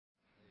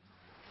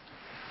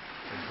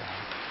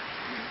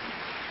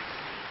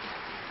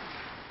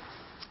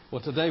Well,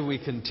 today we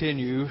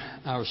continue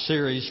our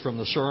series from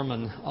the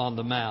Sermon on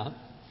the Mount.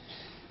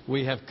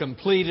 We have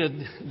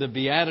completed the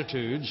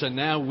Beatitudes, and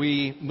now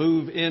we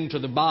move into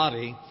the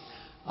body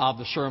of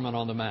the Sermon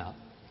on the Mount.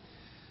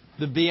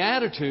 The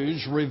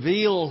Beatitudes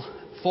reveal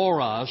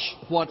for us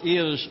what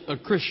is a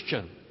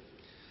Christian.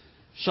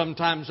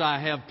 Sometimes I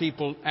have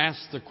people ask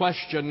the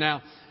question,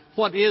 now,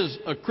 what is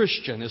a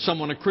Christian? Is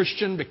someone a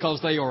Christian because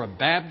they are a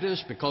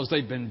Baptist, because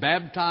they've been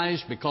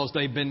baptized, because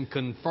they've been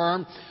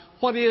confirmed?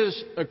 What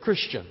is a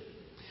Christian?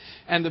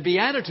 And the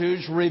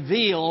Beatitudes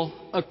reveal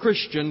a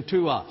Christian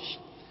to us.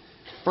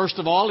 First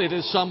of all, it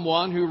is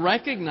someone who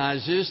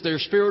recognizes their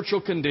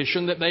spiritual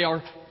condition, that they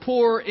are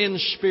poor in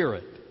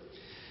spirit.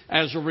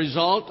 As a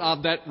result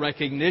of that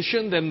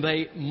recognition, then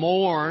they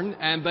mourn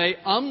and they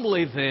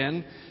humbly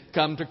then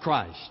come to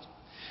Christ.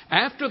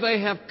 After they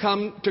have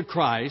come to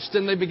Christ,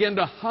 then they begin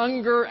to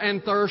hunger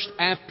and thirst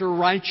after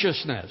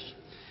righteousness.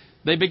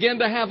 They begin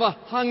to have a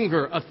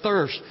hunger, a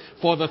thirst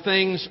for the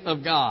things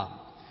of God.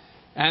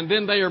 And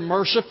then they are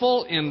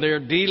merciful in their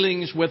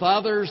dealings with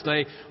others.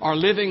 They are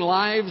living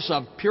lives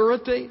of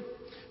purity.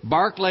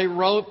 Barclay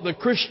wrote, "The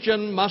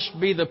Christian must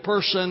be the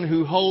person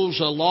who holds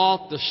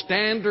aloft the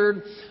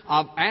standard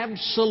of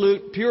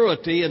absolute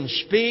purity in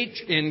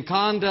speech, in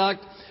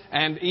conduct,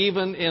 and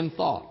even in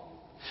thought."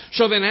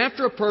 So then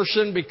after a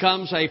person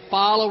becomes a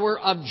follower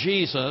of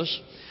Jesus,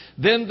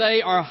 then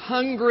they are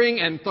hungering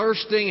and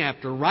thirsting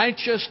after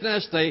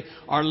righteousness. They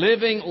are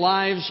living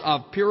lives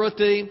of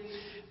purity,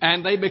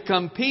 and they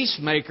become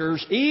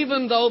peacemakers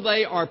even though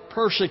they are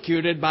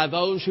persecuted by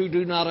those who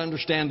do not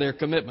understand their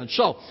commitment.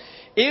 So,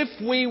 if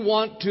we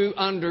want to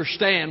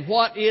understand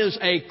what is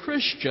a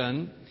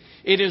Christian,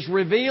 it is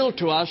revealed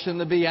to us in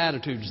the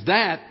Beatitudes.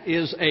 That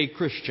is a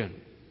Christian.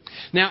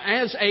 Now,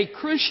 as a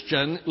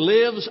Christian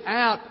lives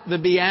out the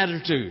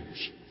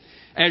Beatitudes,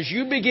 as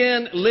you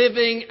begin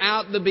living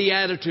out the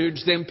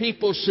Beatitudes, then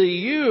people see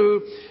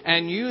you,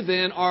 and you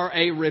then are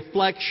a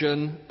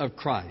reflection of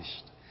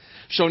Christ.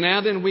 So now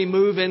then we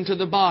move into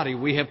the body.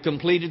 We have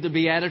completed the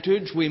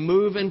Beatitudes. We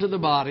move into the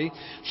body.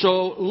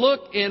 So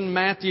look in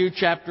Matthew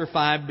chapter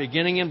 5,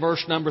 beginning in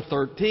verse number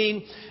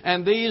 13.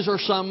 And these are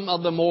some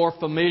of the more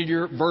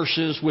familiar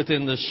verses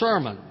within the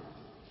sermon.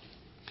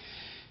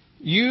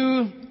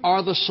 "You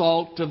are the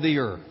salt of the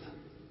earth.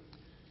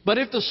 But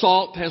if the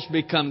salt has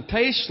become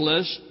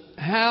tasteless,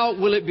 how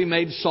will it be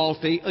made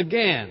salty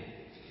again?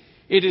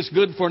 It is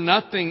good for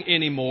nothing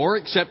anymore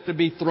except to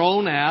be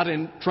thrown out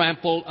and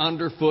trampled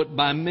underfoot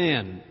by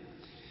men.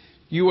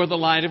 You are the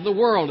light of the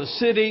world. A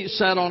city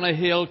set on a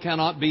hill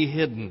cannot be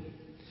hidden.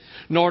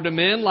 Nor do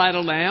men light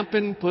a lamp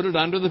and put it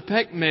under the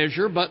peck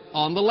measure, but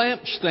on the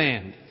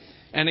lampstand,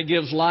 and it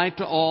gives light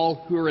to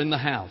all who are in the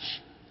house.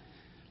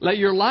 Let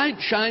your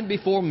light shine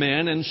before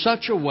men in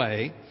such a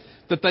way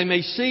that they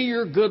may see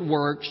your good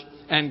works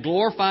and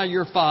glorify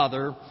your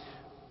Father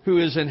who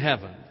is in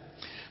heaven."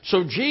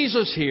 So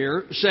Jesus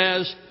here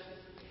says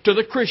to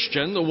the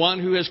Christian, the one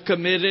who has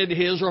committed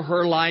his or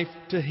her life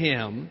to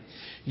Him,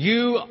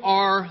 you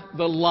are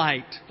the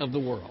light of the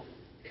world.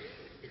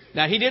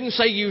 Now, He didn't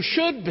say you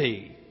should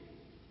be.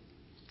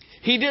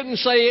 He didn't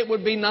say it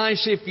would be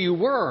nice if you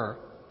were.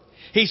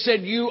 He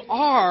said you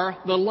are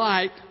the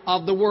light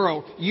of the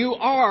world. You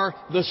are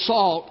the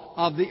salt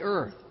of the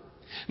earth.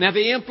 Now,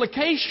 the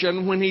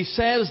implication when He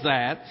says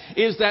that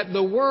is that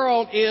the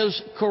world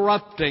is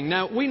corrupting.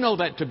 Now, we know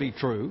that to be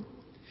true.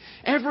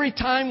 Every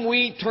time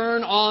we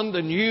turn on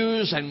the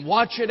news and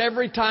watch it,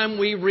 every time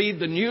we read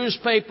the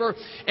newspaper,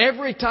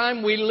 every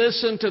time we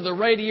listen to the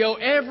radio,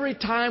 every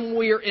time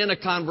we are in a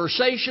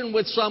conversation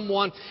with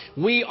someone,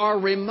 we are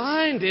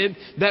reminded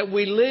that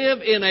we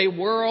live in a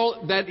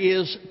world that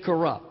is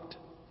corrupt.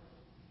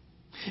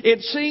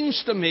 It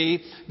seems to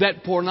me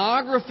that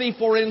pornography,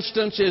 for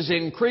instance, is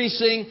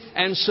increasing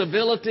and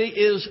civility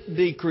is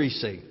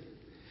decreasing.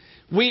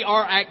 We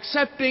are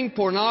accepting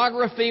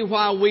pornography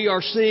while we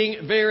are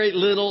seeing very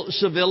little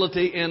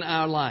civility in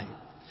our life.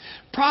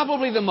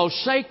 Probably the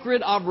most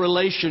sacred of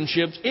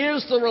relationships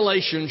is the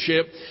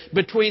relationship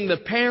between the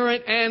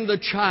parent and the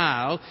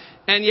child,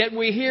 and yet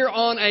we hear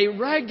on a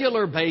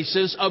regular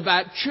basis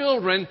about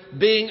children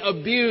being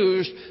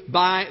abused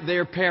by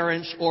their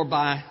parents or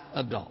by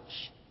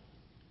adults.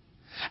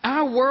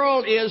 Our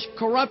world is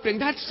corrupting.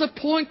 That's the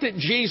point that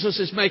Jesus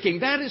is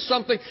making. That is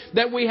something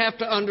that we have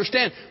to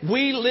understand.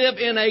 We live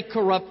in a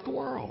corrupt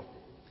world.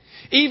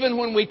 Even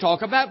when we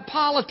talk about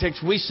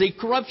politics, we see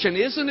corruption.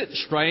 Isn't it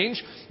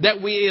strange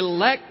that we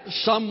elect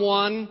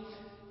someone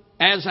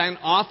as an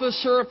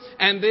officer,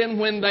 and then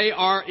when they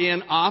are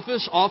in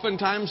office,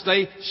 oftentimes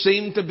they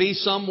seem to be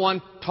someone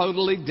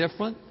totally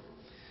different?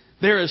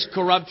 There is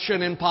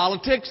corruption in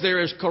politics. There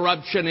is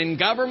corruption in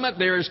government.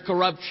 There is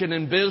corruption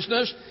in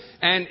business.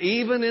 And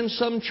even in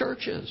some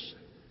churches,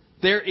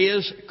 there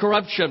is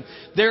corruption.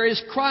 There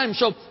is crime.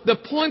 So the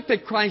point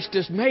that Christ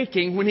is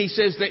making when He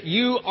says that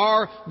you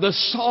are the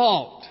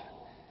salt,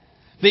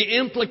 the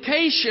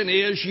implication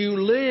is you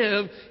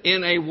live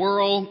in a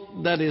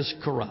world that is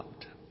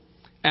corrupt.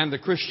 And the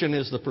Christian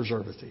is the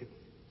preservative.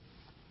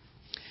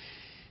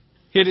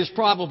 It is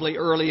probably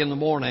early in the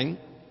morning.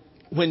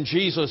 when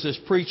Jesus is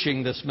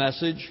preaching this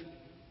message.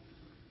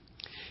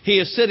 He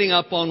is sitting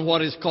up on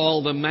what is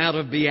called the Mount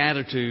of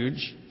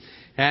Beatitudes.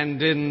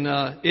 And in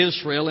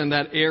Israel, in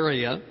that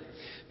area,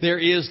 there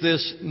is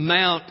this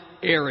mount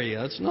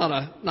area. It's not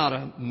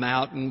a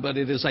mountain, but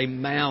it is a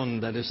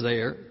mound that is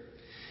there.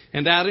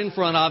 And out in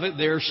front of it,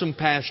 there's some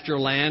pasture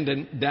land,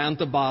 and down at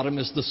the bottom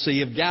is the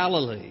Sea of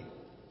Galilee.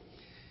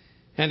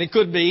 And it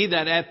could be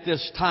that at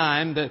this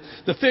time,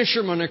 the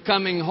fishermen are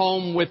coming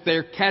home with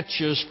their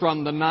catches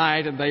from the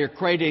night, and they are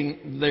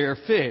crating their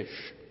fish.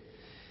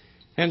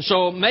 And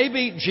so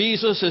maybe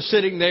Jesus is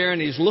sitting there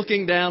and he's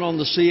looking down on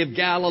the Sea of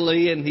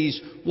Galilee and he's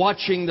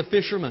watching the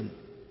fishermen.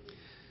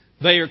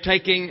 They are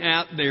taking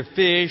out their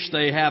fish.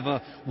 They have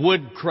a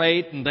wood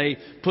crate and they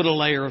put a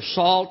layer of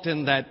salt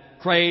in that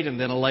crate, and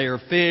then a layer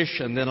of fish,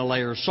 and then a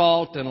layer of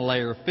salt, and a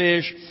layer of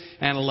fish,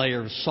 and a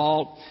layer of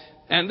salt.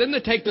 And then they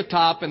take the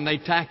top and they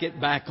tack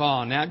it back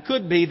on. Now it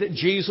could be that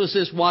Jesus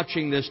is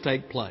watching this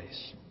take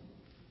place.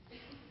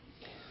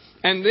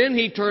 And then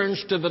He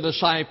turns to the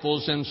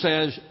disciples and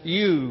says,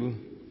 "You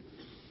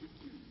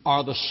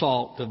are the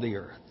salt of the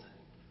earth.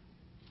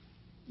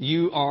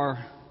 You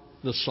are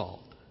the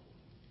salt."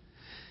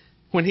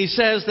 When He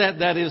says that,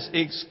 that is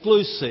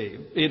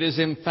exclusive. It is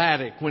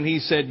emphatic. When He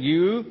said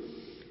 "you,"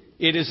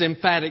 it is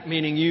emphatic,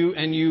 meaning you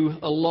and you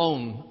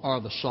alone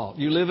are the salt.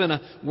 You live in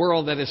a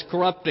world that is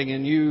corrupting,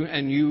 and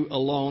you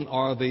alone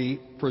are the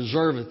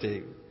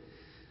preservative.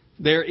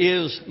 There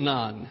is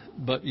none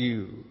but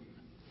you.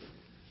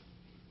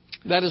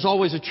 That is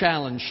always a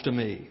challenge to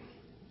me.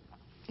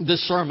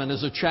 This sermon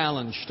is a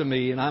challenge to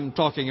me, and I'm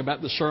talking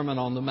about the Sermon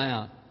on the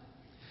Mount.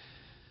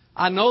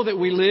 I know that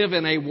we live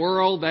in a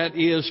world that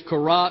is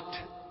corrupt,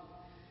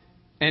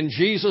 and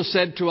Jesus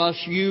said to us,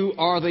 "You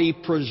are the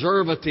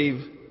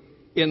preservative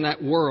in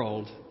that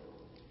world,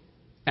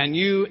 and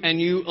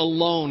you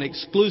alone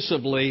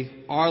exclusively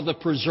are the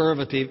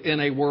preservative in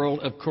a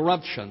world of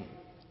corruption."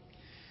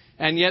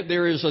 And yet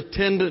there is a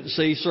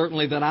tendency,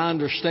 certainly that I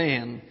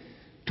understand,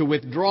 to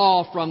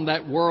withdraw from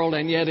that world,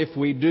 and yet if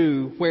we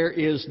do, where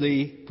is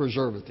the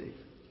preservative?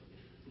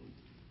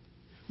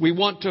 We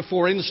want to,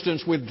 for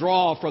instance,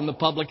 withdraw from the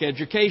public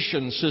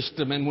education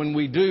system, and when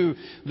we do,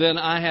 then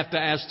I have to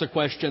ask the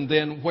question,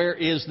 then where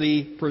is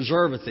the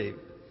preservative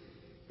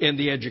in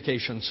the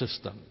education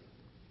system?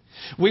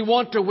 We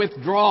want to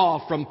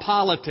withdraw from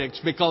politics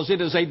because it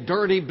is a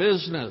dirty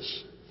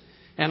business,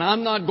 and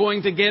I'm not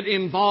going to get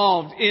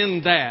involved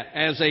in that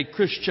as a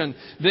Christian.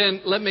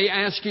 Then let me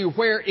ask you,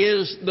 where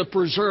is the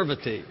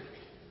preservative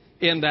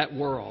in that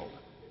world?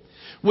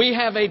 We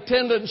have a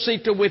tendency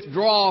to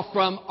withdraw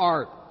from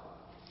art.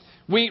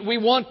 We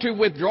want to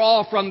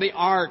withdraw from the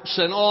arts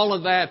and all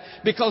of that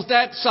because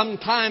that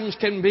sometimes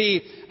can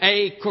be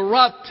a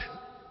corrupt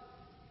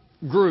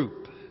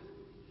group.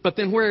 But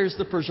then where is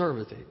the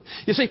preservative?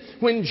 You see,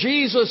 when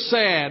Jesus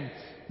said,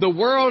 "The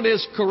world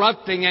is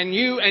corrupting and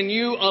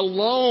you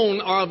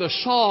alone are the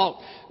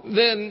salt,"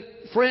 then,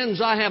 friends,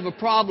 I have a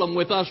problem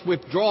with us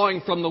withdrawing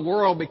from the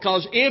world,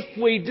 because if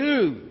we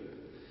do,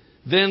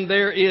 then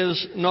there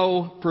is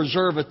no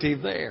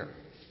preservative there.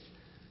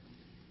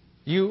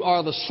 You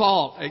are the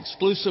salt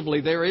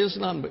exclusively. There is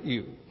none but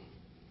you.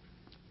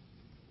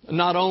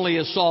 Not only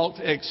is salt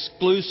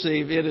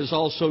exclusive, it is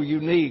also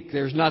unique.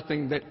 There's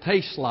nothing that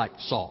tastes like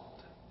salt.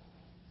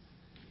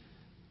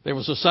 There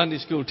was a Sunday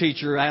school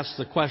teacher who asked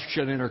the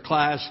question in her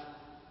class,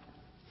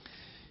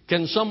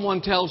 "Can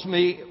someone tell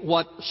me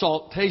what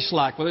salt tastes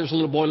like?" Well, there's a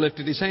little boy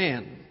lifted his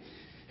hand.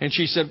 And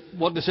she said,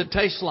 "What does it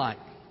taste like?"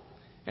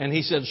 And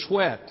he said,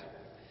 "Sweat."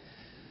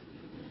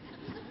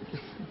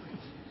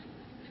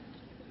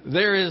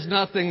 There is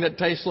nothing that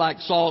tastes like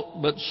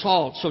salt but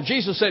salt. So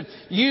Jesus said,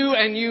 "You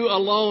and you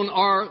alone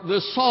are the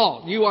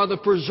salt. You are the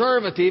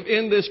preservative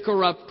in this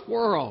corrupt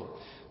world."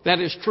 That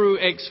is true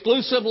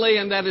exclusively,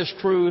 and that is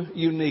true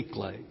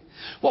uniquely.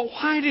 Well,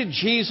 why did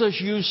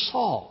Jesus use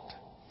salt?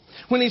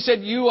 When He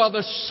said, "You are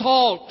the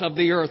salt of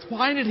the earth,"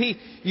 why did He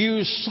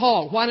use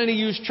salt? Why didn't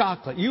He use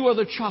chocolate? You are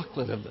the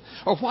chocolate of the...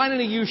 Or why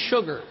didn't He use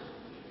sugar?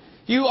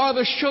 You are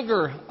the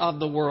sugar of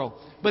the world.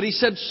 But He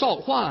said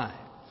salt. Why?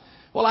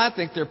 Well, I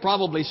think there are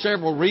probably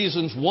several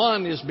reasons.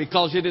 One is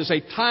because it is a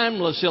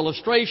timeless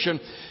illustration.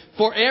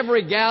 For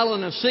every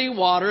gallon of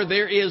seawater,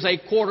 there is a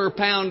quarter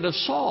pound of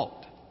salt.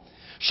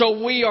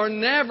 So we are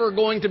never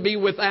going to be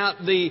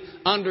without the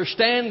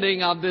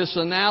understanding of this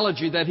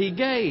analogy that He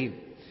gave.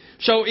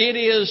 So it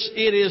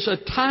is a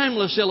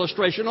timeless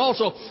illustration.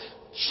 Also,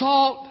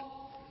 salt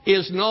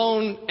is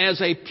known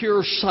as a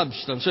pure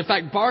substance. In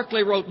fact,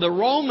 Barclay wrote, "The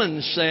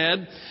Romans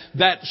said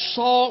that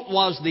salt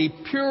was the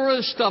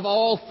purest of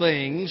all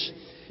things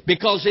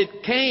because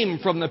it came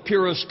from the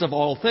purest of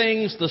all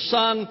things, the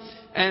sun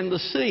and the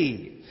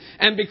sea.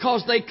 And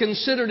because they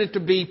considered it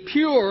to be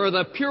pure,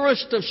 the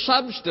purest of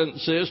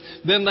substances,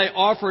 then they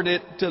offered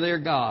it to their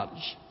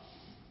gods."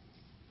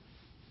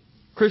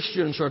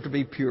 Christians are to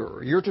be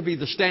pure. You're to be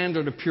the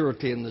standard of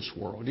purity in this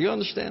world. Do you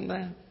understand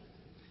that?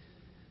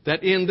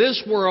 That in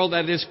this world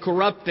that is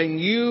corrupting,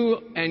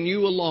 you and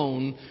you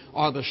alone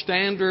are the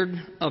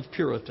standard of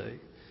purity.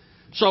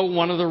 So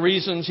one of the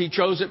reasons he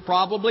chose it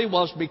probably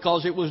was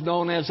because it was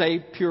known as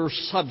a pure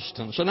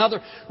substance.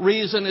 Another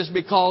reason is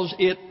because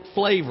it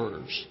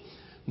flavors.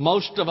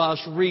 Most of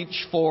us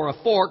reach for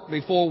salt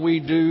before we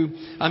do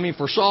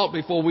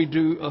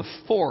a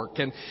fork.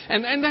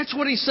 And that's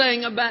what he's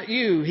saying about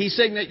you. He's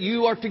saying that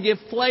you are to give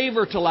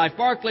flavor to life.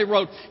 Barclay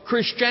wrote,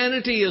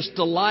 Christianity is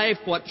to life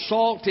what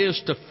salt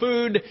is to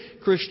food.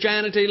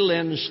 Christianity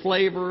lends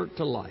flavor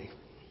to life.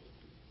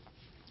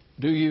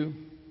 Do you?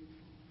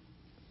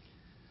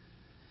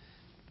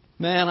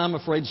 Man, I'm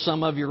afraid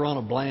some of you are on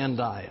a bland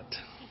diet.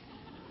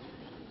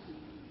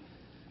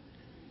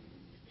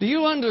 Do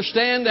you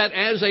understand that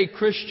as a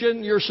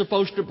Christian, you're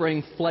supposed to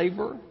bring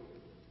flavor?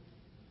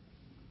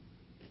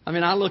 I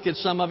mean, I look at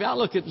some of you. I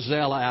look at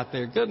Zella out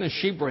there. Goodness,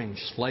 she brings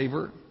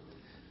flavor.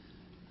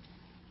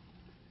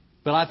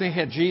 But I think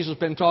had Jesus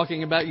been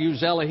talking about you,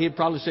 Zella, he'd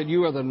probably said,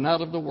 you are the nut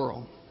of the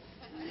world.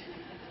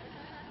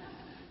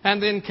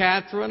 And then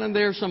Catherine, and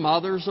there's some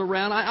others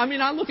around.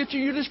 I look at you,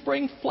 you just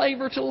bring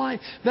flavor to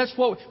life.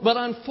 But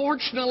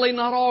unfortunately,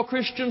 not all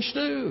Christians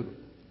do.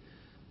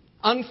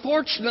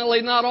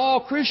 Unfortunately, not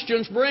all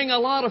Christians bring a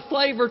lot of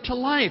flavor to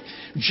life.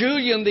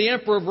 Julian, the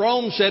Emperor of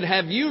Rome, said,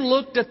 have you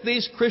looked at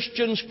these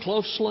Christians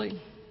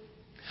closely?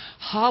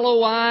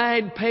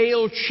 Hollow-eyed,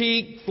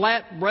 pale-cheeked,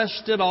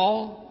 flat-breasted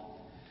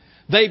all.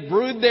 They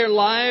brood their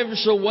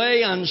lives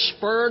away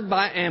unspurred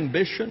by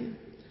ambition.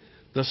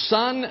 The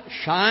sun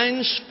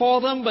shines for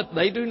them, but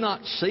they do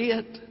not see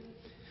it.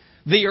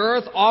 The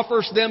earth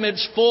offers them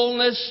its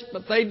fullness,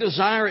 but they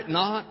desire it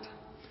not.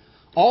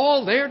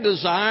 All their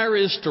desire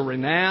is to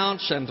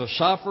renounce and to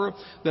suffer,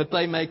 that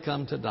they may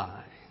come to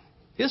die.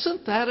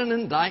 Isn't that an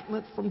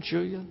indictment from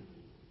Julian?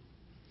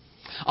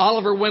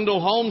 Oliver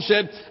Wendell Holmes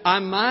said, I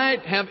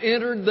might have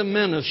entered the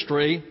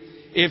ministry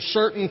if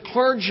certain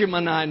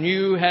clergymen I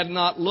knew had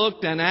not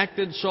looked and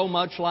acted so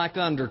much like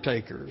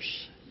undertakers.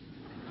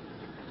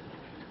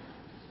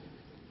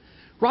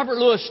 Robert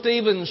Louis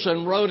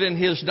Stevenson wrote in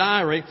his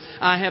diary,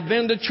 I have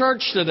been to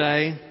church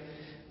today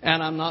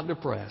and I'm not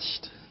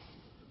depressed.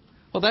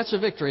 Well, that's a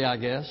victory, I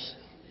guess.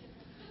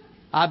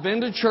 I've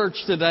been to church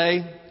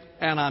today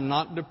and I'm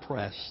not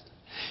depressed.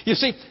 You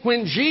see,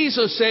 when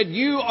Jesus said,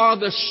 you are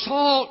the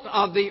salt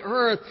of the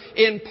earth,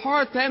 in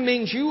part that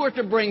means you are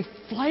to bring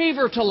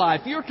flavor to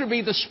life. You're to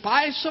be the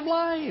spice of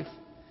life.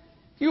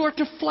 You are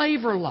to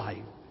flavor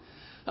life.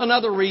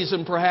 Another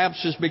reason,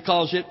 perhaps, is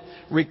because it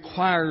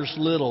requires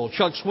little.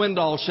 Chuck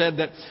Swindoll said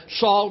that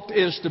salt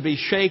is to be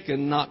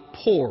shaken, not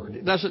poured.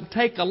 It doesn't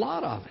take a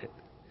lot of it.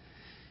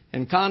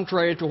 And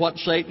contrary to what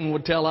Satan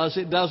would tell us,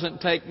 it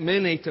doesn't take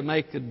many to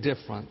make a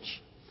difference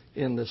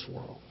in this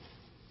world.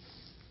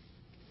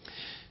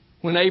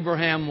 When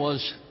Abraham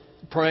was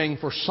praying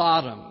for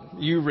Sodom,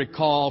 you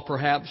recall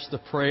perhaps the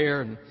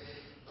prayer, and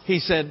he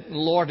said,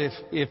 Lord,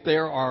 if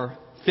there are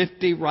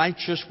 50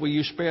 righteous, will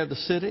you spare the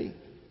city?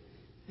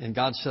 And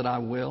God said, I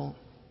will.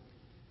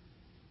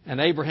 And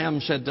Abraham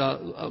said,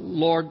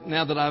 Lord,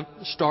 now that I've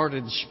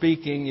started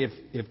speaking,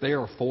 if there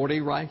are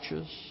 40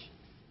 righteous,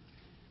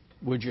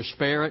 would you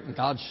spare it? And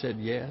God said,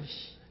 yes.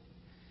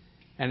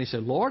 And he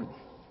said, Lord,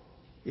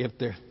 if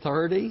there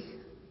are 30,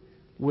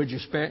 would you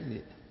spare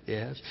it?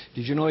 Yes.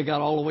 Did you know he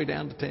got all the way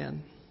down to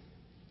 10?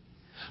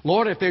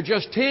 Lord, if there are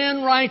just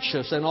 10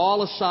 righteous and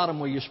all of Sodom,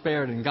 will you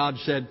spare it? And God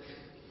said,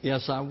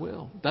 yes, I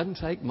will. Doesn't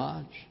take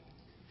much.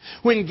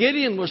 When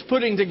Gideon was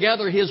putting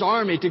together his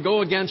army to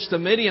go against the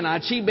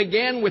Midianites, he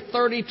began with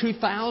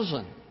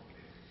 32,000.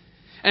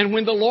 And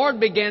when the Lord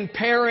began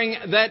paring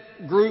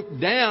that group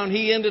down,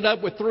 he ended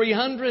up with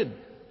 300.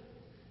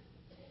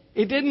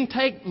 It didn't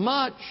take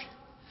much.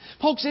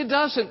 Folks, it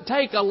doesn't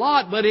take a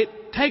lot, but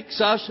it takes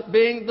us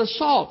being the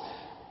salt.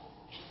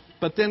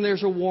 But then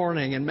there's a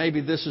warning, and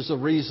maybe this is the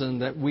reason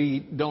that we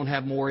don't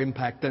have more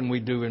impact than we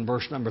do in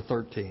verse number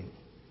 13.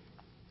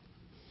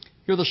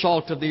 You're the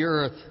salt of the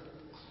earth.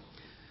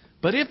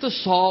 But if the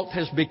salt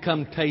has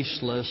become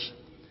tasteless,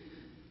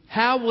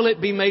 how will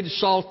it be made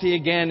salty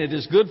again? It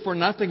is good for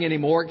nothing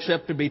anymore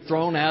except to be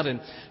thrown out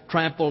and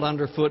trampled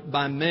underfoot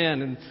by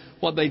men. And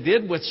what they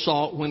did with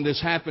salt when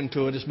this happened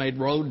to it is made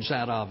roads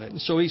out of it.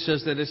 And so he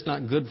says that it's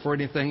not good for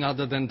anything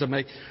other than to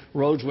make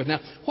roads with.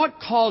 Now, what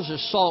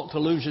causes salt to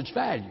lose its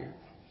value?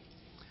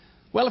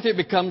 Well, if it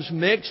becomes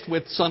mixed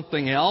with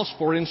something else,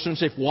 for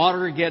instance, if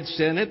water gets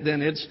in it,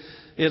 then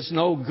it's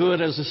no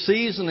good as a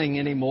seasoning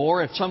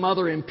anymore. If some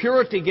other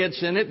impurity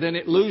gets in it, then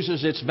it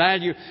loses its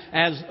value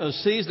as a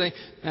seasoning.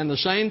 And the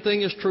same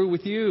thing is true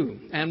with you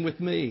and with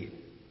me.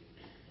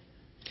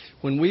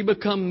 When we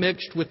become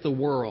mixed with the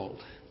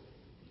world,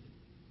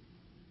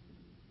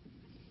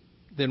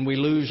 then we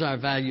lose our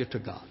value to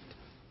God.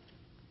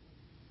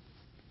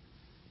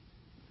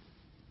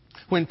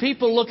 When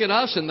people look at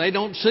us and they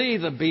don't see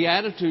the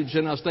Beatitudes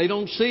in us, they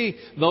don't see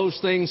those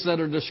things that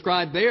are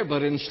described there,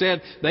 but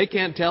instead they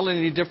can't tell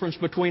any difference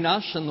between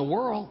us and the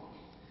world,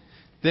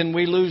 then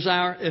we lose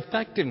our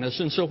effectiveness.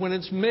 And so when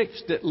it's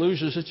mixed, it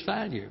loses its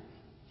value.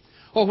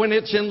 Or when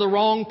it's in the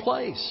wrong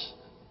place.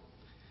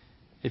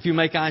 If you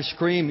make ice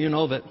cream, you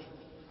know that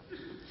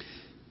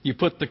you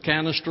put the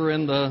canister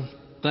in the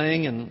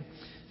thing and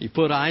You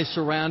put ice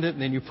around it,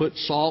 and then you put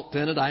salt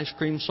in it, ice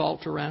cream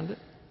salt around it.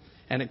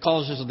 And it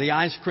causes the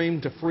ice cream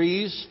to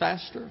freeze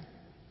faster.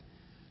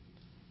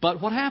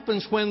 But what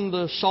happens when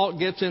the salt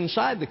gets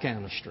inside the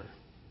canister?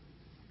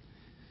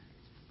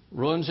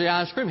 Ruins the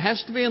ice cream. It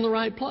has to be in the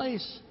right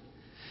place.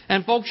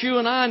 And folks, you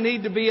and I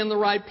need to be in the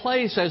right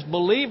place as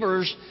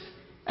believers,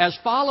 as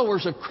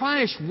followers of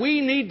Christ.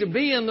 We need to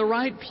be in the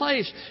right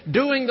place,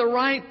 doing the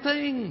right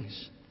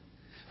things.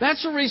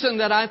 That's the reason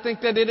that I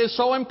think that it is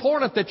so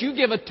important that you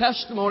give a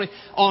testimony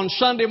on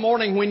Sunday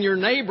morning when your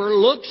neighbor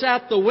looks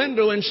out the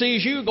window and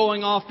sees you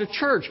going off to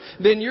church.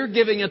 Then you're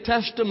giving a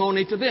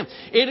testimony to them.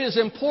 It is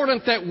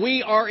important that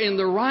we are in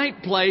the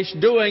right place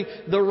doing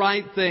the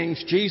right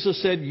things.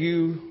 Jesus said,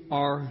 "You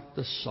are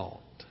the salt."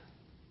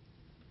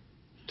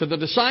 To the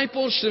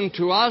disciples and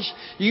to us,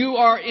 you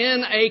are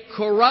in a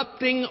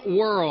corrupting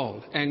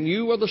world, and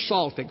you are the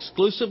salt.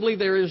 Exclusively,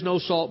 there is no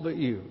salt but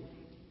you.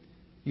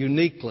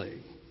 Uniquely.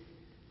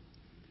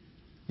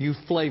 You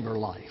flavor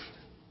life.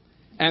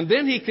 And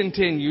then he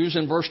continues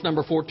in verse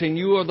number 14,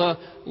 you are the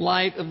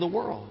light of the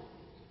world.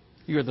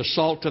 You are the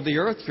salt of the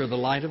earth. You're the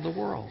light of the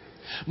world.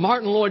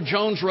 Martin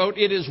Lloyd-Jones wrote,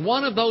 it is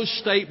one of those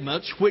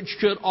statements which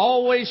should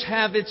always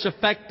have its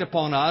effect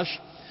upon us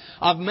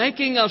of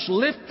making us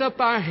lift up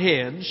our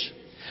heads,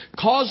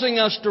 causing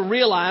us to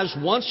realize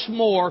once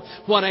more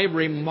what a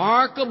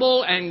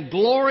remarkable and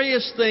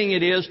glorious thing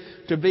it is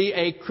to be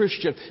a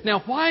Christian.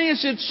 Now, why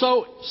is it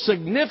so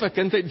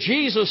significant that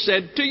Jesus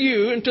said to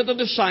you and to the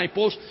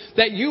disciples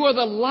that you are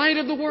the light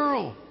of the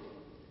world?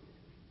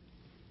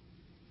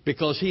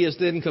 Because He is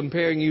then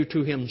comparing you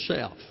to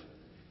Himself,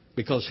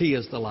 because He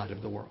is the light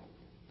of the world.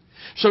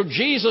 So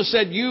Jesus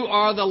said, you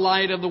are the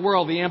light of the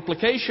world. The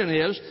implication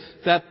is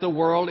that the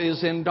world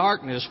is in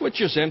darkness,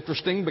 which is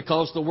interesting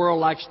because the world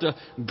likes to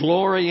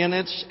glory in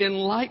its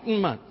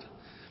enlightenment.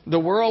 The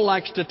world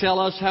likes to tell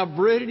us how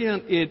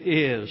brilliant it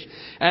is.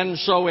 And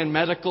so in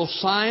medical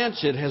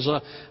science, it has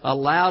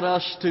allowed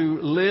us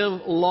to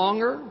live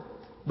longer,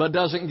 but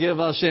doesn't give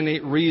us any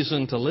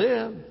reason to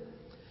live.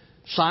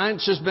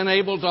 Science has been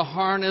able to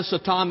harness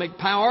atomic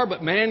power,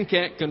 but man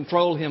can't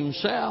control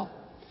himself.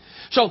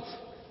 So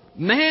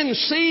man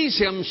sees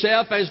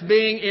himself as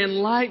being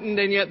enlightened,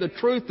 and yet the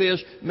truth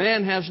is,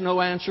 man has no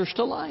answers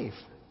to life.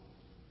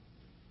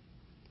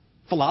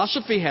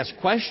 Philosophy has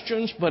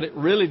questions, but it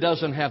really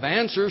doesn't have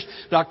answers.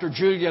 Dr.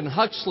 Julian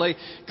Huxley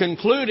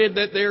concluded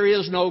that there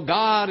is no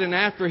God, and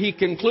after he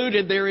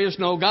concluded there is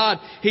no God,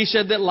 he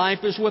said that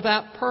life is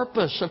without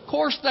purpose. Of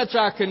course, that's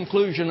our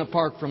conclusion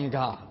apart from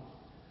God.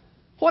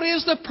 What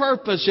is the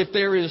purpose if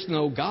there is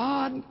no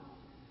God?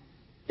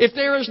 If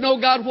there is no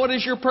God, what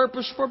is your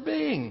purpose for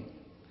being?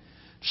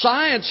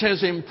 Science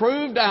has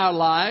improved our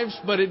lives,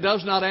 but it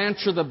does not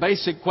answer the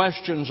basic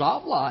questions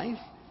of life.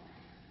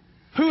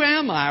 Who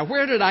am I?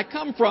 Where did I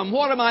come from?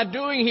 What am I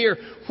doing here?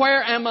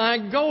 Where am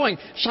I going?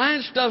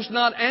 Science does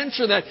not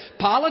answer that.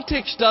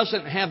 Politics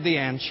doesn't have the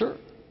answer.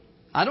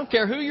 I don't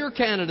care who your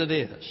candidate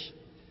is.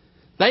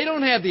 They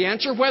don't have the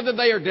answer, whether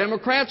they are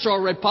Democrats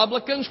or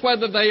Republicans,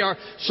 whether they are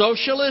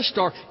socialists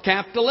or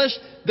capitalists.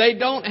 They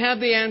don't have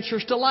the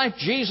answers to life.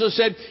 Jesus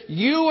said,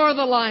 you are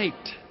the light.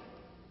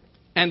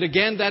 And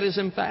again, that is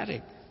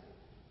emphatic.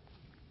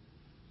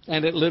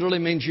 And it literally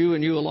means you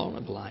and you alone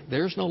are the light.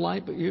 There's no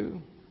light but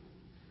you.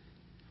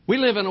 We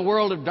live in a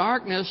world of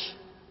darkness,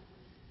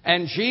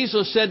 and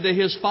Jesus said to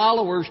His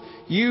followers,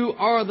 you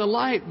are the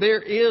light.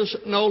 There is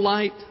no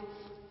light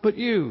but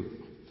you.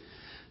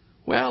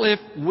 Well, if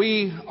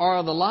we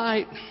are the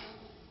light,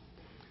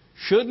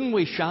 shouldn't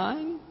we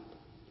shine?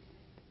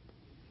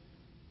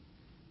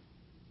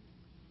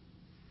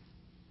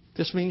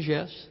 This means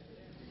yes.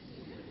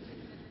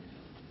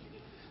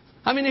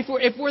 I mean,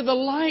 if we're the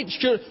light,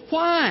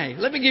 why?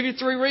 Let me give you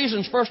 3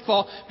 reasons. First of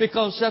all,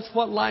 because that's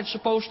what light's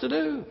supposed to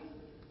do.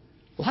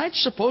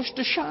 Light's supposed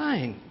to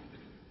shine.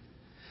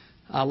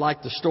 I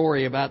like the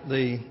story about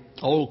the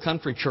old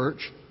country church.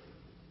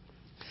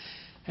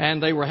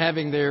 And they were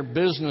having their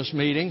business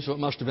meeting, so it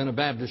must have been a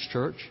Baptist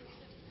church.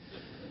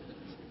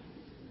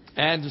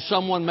 And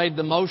someone made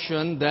the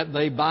motion that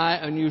they buy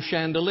a new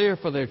chandelier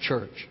for their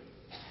church.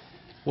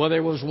 Well,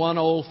 there was one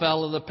old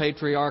fellow, the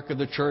patriarch of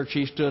the church.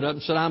 He stood up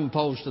and said, I'm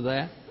opposed to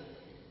that.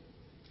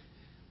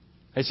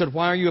 They said,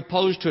 why are you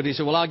opposed to it? He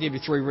said, well, I'll give you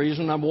 3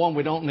 reasons. Number 1,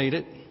 we don't need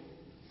it.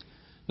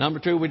 Number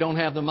 2, we don't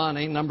have the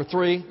money. Number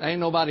 3, there ain't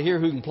nobody here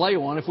who can play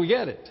one if we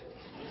get it.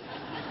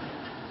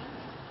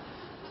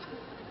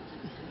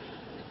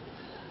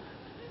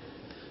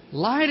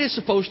 Light is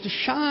supposed to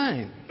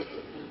shine.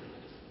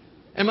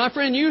 And my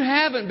friend, you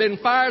haven't been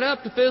fired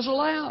up to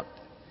fizzle out.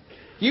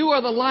 You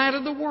are the light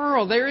of the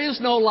world. There is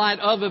no light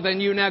other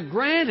than you. Now,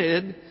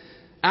 granted,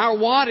 our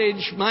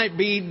wattage might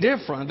be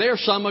different. There are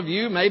some of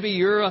you, maybe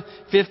you're a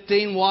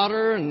 15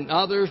 watter, and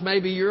others,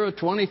 maybe you're a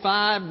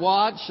 25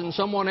 watts, and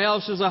someone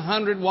else is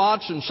 100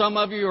 watts, and some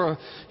of you are,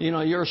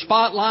 you're a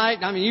spotlight.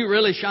 I mean, you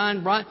really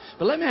shine bright.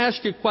 But let me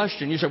ask you a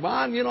question. You say, well,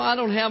 I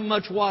don't have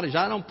much wattage.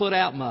 I don't put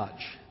out much.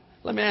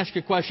 Let me ask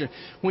you a question.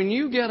 When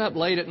you get up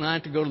late at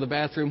night to go to the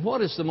bathroom,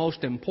 what is the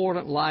most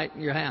important light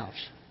in your house?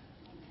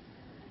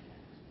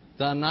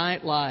 The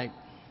night light.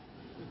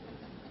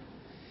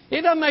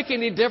 It doesn't make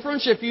any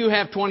difference if you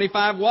have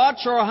 25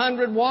 watts or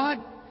 100 watt.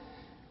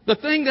 The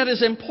thing that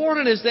is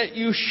important is that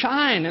you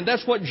shine. And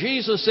that's what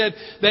Jesus said,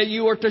 that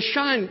you are to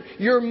shine.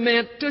 You're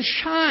meant to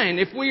shine.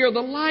 If we are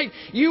the light,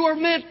 you are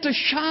meant to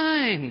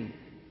shine.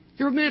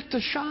 You're meant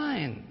to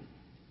shine.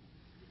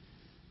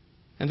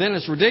 And then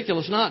it's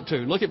ridiculous not to.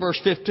 Look at verse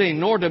 15.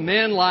 Nor do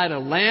men light a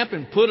lamp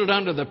and put it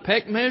under the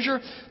peck measure,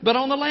 but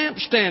on the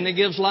lampstand it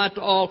gives light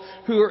to all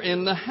who are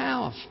in the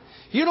house.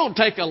 You don't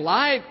take a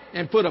light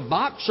and put a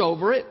box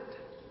over it.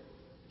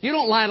 You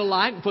don't light a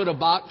light and put a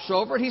box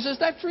over it. He says,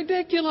 that's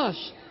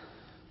ridiculous.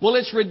 Well,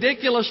 it's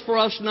ridiculous for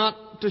us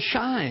not to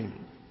shine.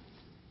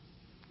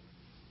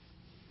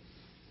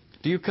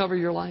 Do you cover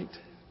your light?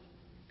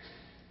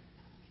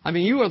 I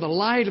mean, you are the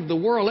light of the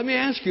world. Let me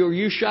ask you, are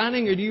you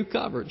shining or do you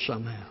cover it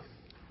somehow?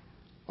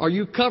 Are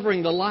you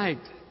covering the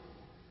light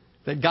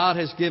that God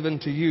has given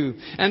to you?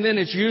 And then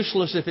it's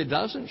useless if it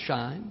doesn't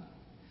shine.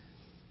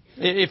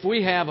 If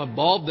we have a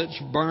bulb that's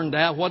burned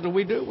out, what do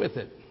we do with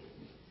it?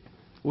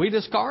 We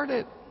discard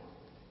it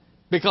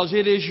because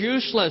it is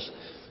useless.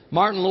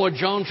 Martin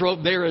Lloyd-Jones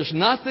wrote, there is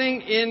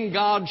nothing in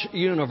God's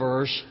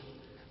universe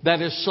that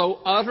is so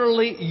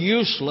utterly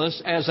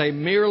useless as a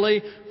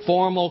merely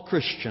formal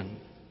Christian.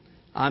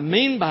 I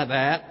mean by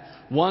that,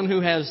 one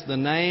who has the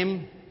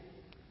name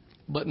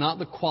but not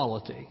the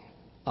quality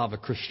of a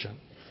Christian.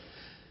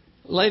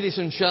 Ladies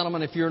and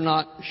gentlemen, if you're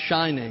not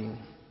shining,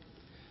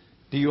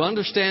 do you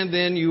understand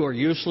then you are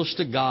useless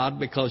to God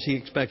because He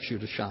expects you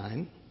to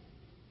shine?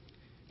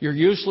 You're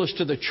useless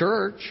to the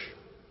church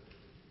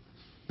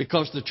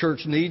because the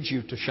church needs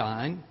you to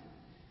shine.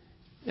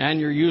 And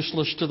you're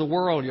useless to the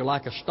world. You're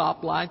like a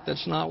stoplight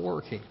that's not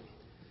working.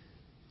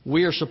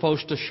 We are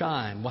supposed to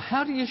shine. Well,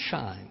 how do you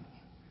shine?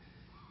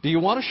 Do you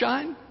want to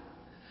shine?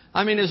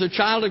 I mean, as a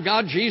child of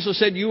God, Jesus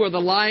said, you are the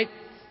light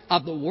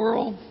of the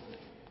world.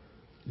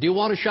 Do you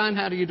want to shine?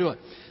 How do you do it?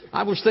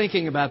 I was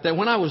thinking about that.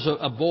 When I was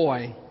a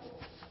boy,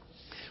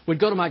 we'd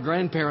go to my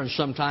grandparents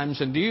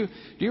sometimes. And do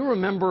you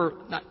remember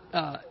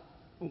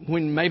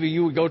when maybe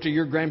you would go to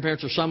your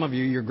grandparents, or some of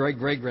you, your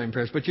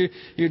great-great-grandparents, but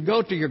you'd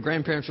go to your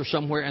grandparents or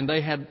somewhere and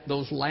they had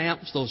those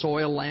lamps, those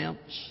oil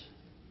lamps?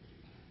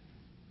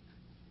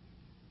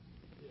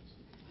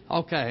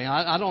 Okay,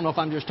 I don't know if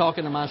I'm just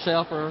talking to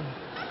myself or...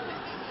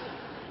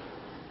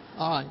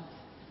 All right.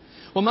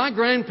 Well, my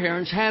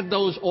grandparents had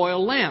those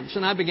oil lamps,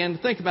 and I began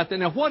to think about that.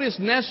 Now, what is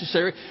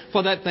necessary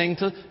for that thing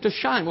to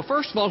shine? Well,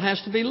 first of all, it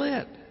has to be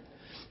lit.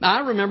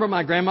 Now, I remember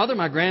my grandmother,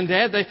 my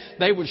granddad,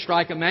 they would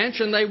strike a match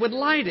and they would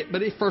light it.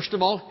 But it, first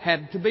of all,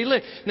 had to be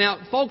lit. Now,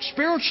 folks,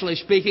 spiritually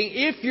speaking,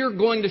 if you're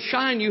going to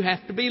shine, you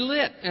have to be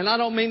lit. And I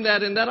don't mean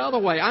that in that other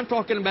way. I'm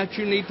talking about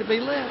you need to be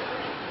lit.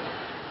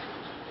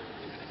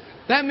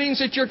 That means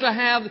that you're to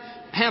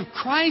have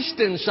Christ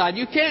inside.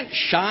 You can't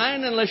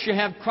shine unless you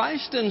have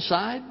Christ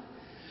inside.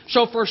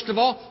 So first of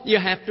all, you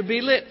have to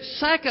be lit.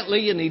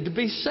 Secondly, you need to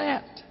be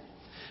set.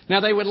 Now,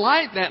 they would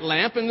light that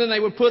lamp and then they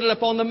would put it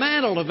up on the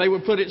mantle, or they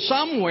would put it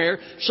somewhere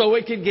so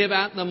it could give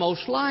out the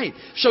most light.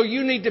 So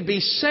you need to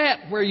be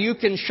set where you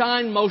can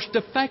shine most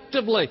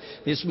effectively.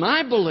 It's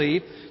my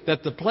belief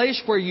that the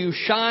place where you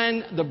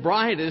shine the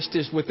brightest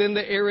is within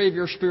the area of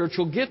your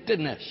spiritual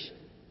giftedness.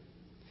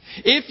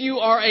 If you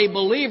are a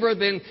believer,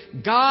 then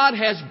God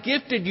has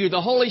gifted you.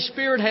 The Holy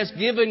Spirit has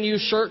given you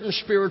certain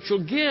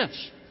spiritual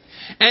gifts.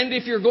 And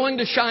if you're going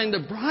to shine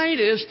the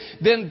brightest,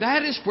 then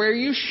that is where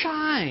you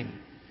shine.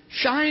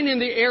 Shine in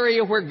the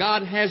area where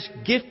God has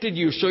gifted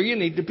you. So you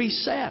need to be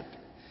set.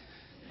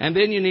 And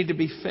then you need to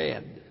be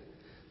fed.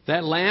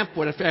 That lamp,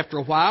 after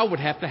a while, would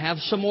have to have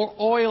some more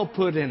oil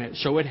put in it.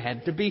 So it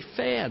had to be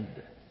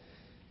fed.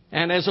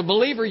 And as a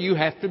believer, you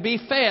have to be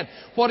fed.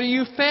 What are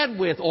you fed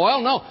with?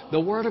 Oil? No, the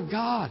Word of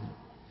God.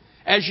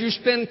 As you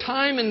spend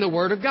time in the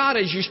Word of God,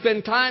 as you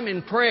spend time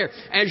in prayer,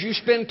 as you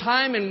spend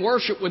time in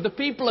worship with the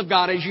people of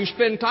God, as you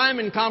spend time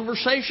in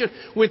conversation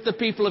with the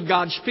people of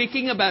God,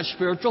 speaking about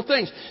spiritual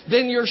things,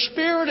 then your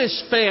spirit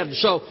is fed.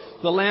 So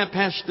the lamp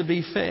has to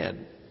be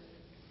fed.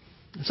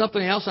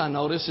 Something else I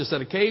noticed is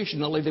that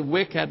occasionally the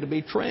wick had to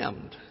be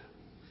trimmed.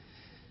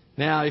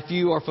 Now, if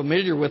you are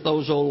familiar with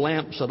those old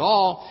lamps at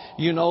all,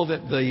 you know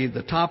that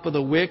the top of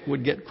the wick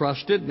would get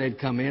crusted, and they'd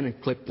come in and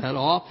clip that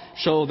off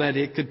so that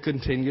it could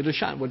continue to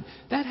shine. Well,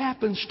 that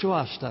happens to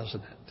us,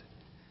 doesn't it?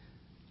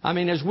 I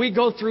mean, as we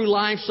go through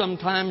life,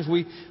 sometimes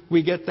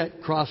we get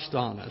that crust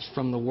on us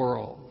from the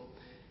world.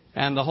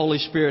 And the Holy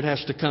Spirit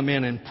has to come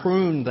in and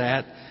prune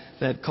that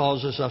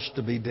causes us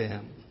to be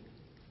dim.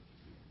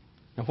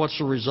 Now, what's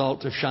the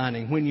result of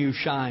shining? When you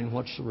shine,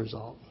 what's the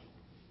result?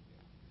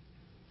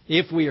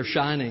 If we are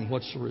shining,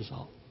 what's the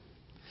result?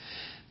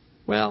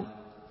 Well,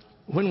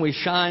 when we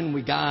shine,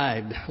 we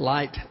guide.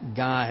 Light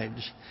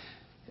guides.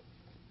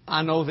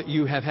 I know that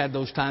you have had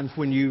those times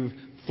when you've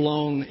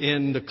flown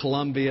into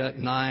Columbia at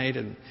night,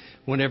 and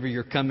whenever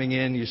you're coming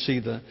in, you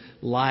see the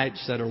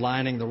lights that are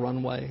lining the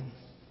runway.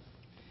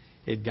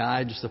 It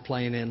guides the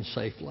plane in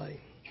safely.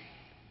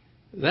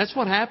 That's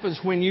what happens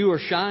when you are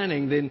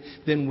shining.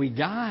 Then we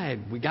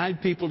guide. We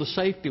guide people to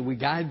safety. We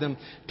guide them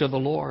to the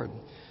Lord.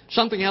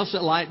 Something else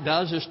that light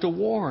does is to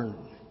warn.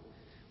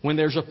 When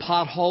there's a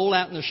pothole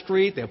out in the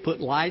street, they'll put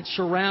lights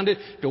around it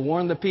to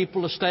warn the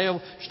people to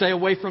stay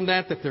away from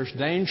that there's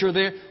danger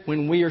there.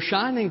 When we are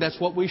shining, that's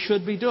what we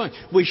should be doing.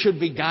 We should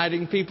be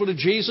guiding people to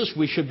Jesus.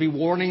 We should be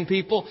warning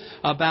people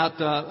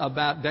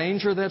about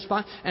danger that's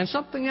fine. And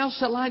something else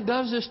that light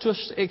does is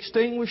to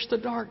extinguish the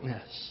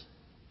darkness.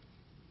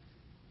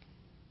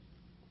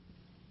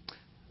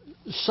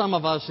 Some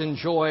of us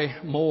enjoy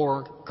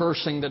more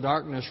cursing the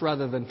darkness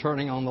rather than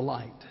turning on the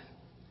light.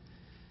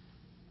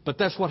 But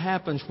that's what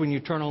happens when you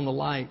turn on the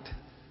light.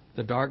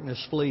 The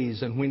darkness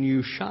flees. And when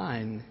you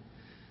shine,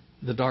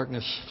 the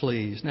darkness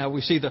flees. Now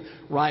we see the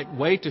right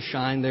way to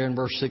shine there in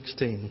verse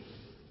 16.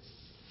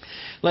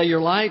 Let your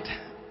light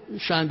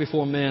shine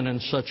before men in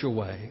such a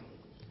way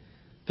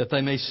that they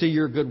may see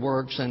your good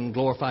works and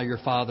glorify your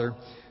Father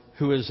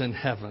who is in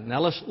heaven. Now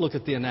let's look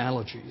at the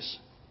analogies.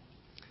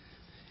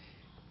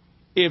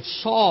 If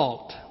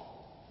salt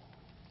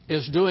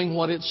is doing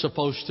what it's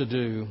supposed to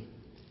do,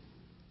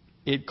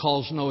 it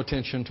calls no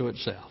attention to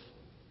itself.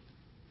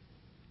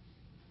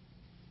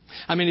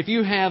 I mean, if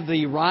you have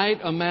the right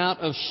amount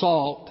of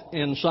salt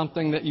in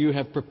something that you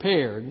have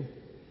prepared,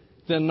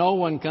 then no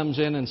one comes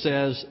in and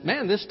says,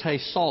 man, this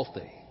tastes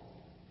salty.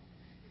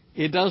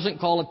 It doesn't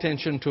call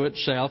attention to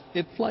itself.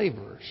 It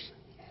flavors.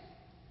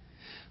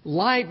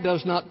 Light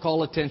does not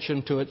call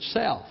attention to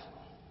itself.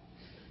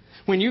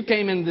 When you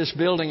came into this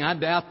building, I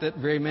doubt that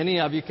very many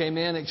of you came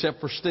in,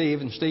 except for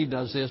Steve, and Steve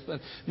does this, but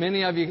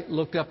many of you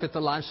looked up at the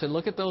lights and said,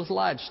 look at those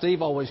lights.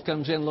 Steve always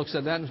comes in and looks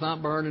at that one's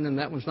not burning, and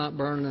that one's not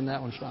burning, and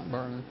that one's not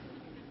burning.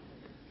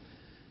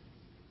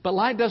 But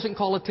light doesn't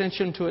call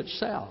attention to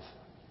itself.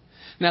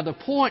 Now, the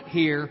point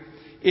here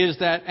is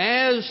that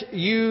as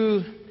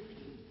you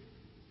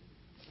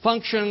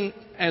function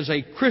as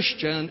a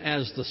Christian,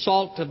 as the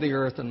salt of the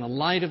earth and the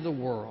light of the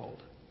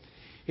world,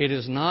 it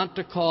is not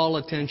to call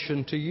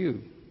attention to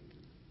you.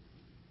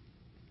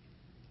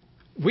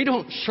 We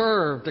don't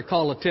serve to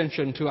call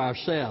attention to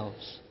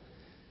ourselves.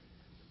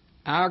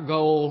 Our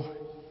goal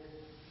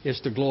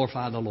is to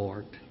glorify the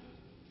Lord.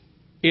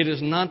 It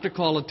is not to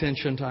call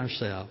attention to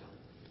ourselves,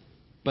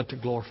 but to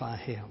glorify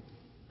Him.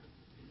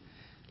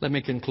 Let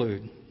me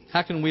conclude.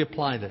 How can we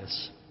apply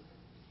this?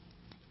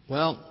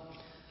 Well,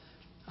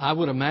 I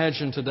would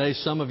imagine today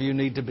some of you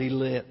need to be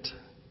lit.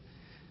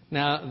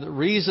 Now, the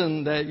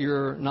reason that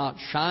you're not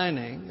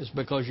shining is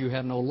because you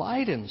have no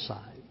light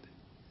inside.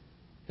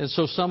 And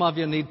so some of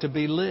you need to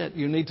be lit.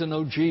 You need to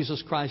know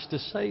Jesus Christ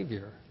as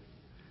Savior.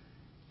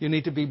 You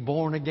need to be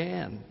born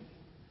again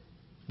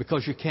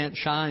because you can't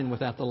shine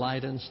without the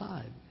light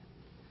inside.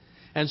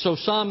 And so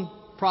some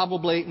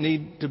probably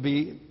need to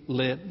be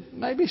lit.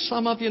 Maybe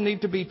some of you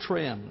need to be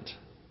trimmed.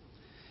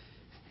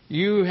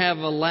 You have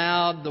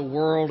allowed the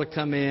world to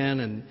come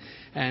in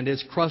and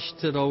it's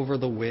crusted over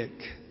the wick.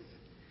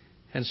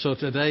 And so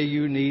today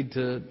you need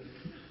to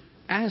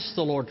ask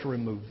the Lord to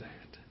remove that.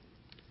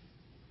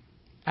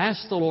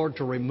 Ask the Lord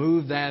to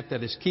remove that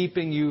is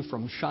keeping you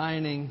from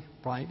shining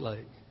brightly.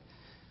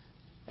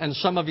 And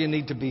some of you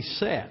need to be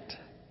set.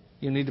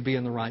 You need to be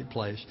in the right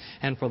place.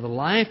 And for the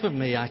life of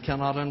me, I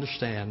cannot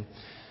understand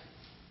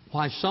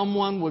why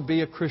someone would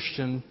be a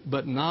Christian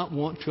but not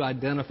want to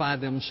identify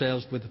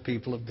themselves with the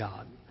people of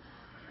God.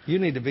 You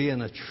need to be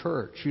in a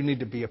church. You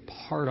need to be a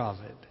part of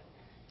it.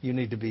 You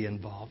need to be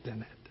involved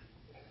in it.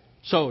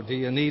 So, do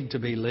you need to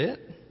be lit?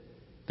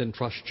 Then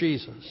trust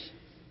Jesus.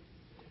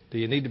 Do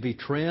you need to be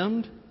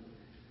trimmed?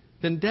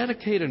 Then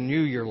dedicate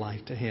anew your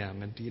life to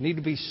Him. And do you need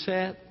to be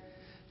set?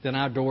 Then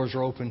our doors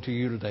are open to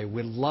you today.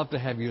 We'd love to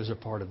have you as a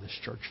part of this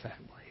church family.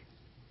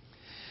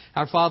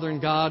 Our Father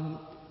in God,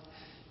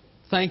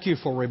 thank you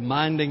for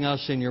reminding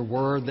us in your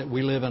word that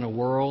we live in a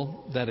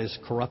world that is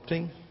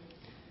corrupting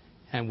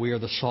and we are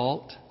the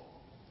salt.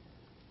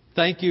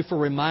 Thank you for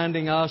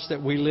reminding us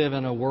that we live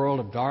in a world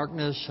of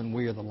darkness and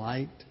we are the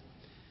light.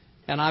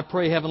 And I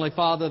pray, Heavenly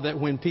Father, that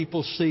when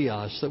people see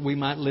us, that we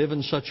might live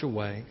in such a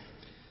way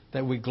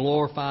that we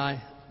glorify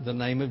the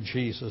name of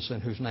Jesus, in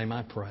whose name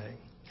I pray.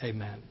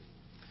 Amen.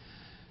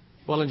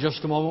 Well, in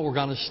just a moment, we're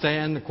going to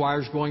stand. The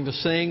choir's going to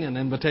sing. An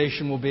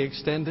invitation will be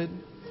extended.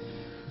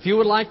 If you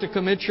would like to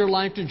commit your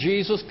life to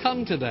Jesus,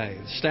 come today.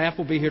 The staff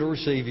will be here to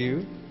receive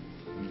you.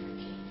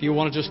 If you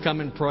want to just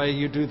come and pray,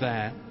 you do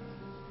that.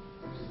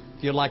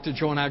 If you'd like to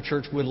join our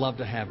church, we'd love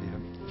to have you.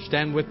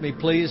 Stand with me,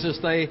 please, as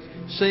they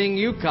sing,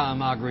 You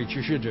Come, I'll Greet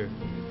You, as you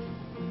do.